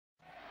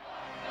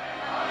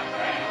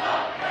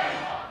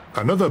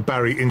Another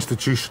Barry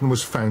institution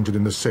was founded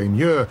in the same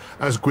year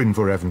as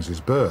Gwynfor Evans's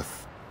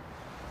birth.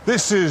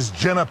 This is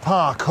Jenner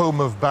Park,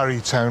 home of Barry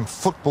Town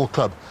Football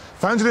Club.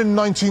 Founded in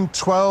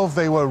 1912,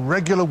 they were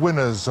regular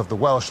winners of the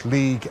Welsh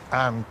League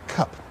and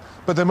Cup.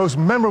 But their most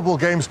memorable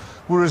games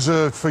were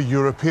reserved for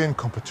European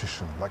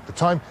competition, like the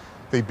time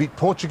they beat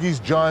Portuguese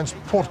giants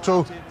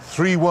Porto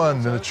 3-1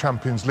 in the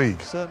Champions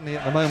League. Certainly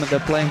at the moment they're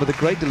playing with a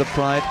great deal of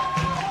pride.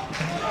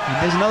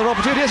 And there's another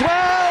opportunity as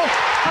well!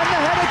 And the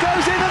header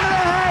goes in under the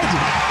head!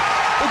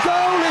 The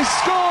goal is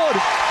scored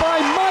by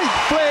Mike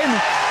Flynn,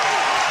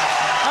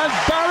 and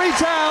Barry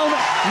Town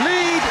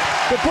lead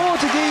the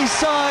Portuguese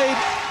side.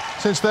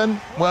 Since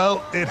then,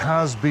 well, it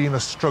has been a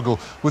struggle,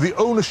 with the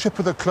ownership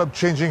of the club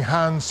changing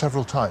hands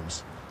several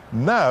times.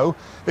 Now,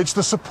 it's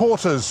the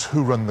supporters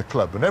who run the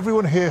club, and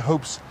everyone here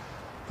hopes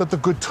that the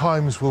good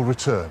times will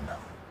return.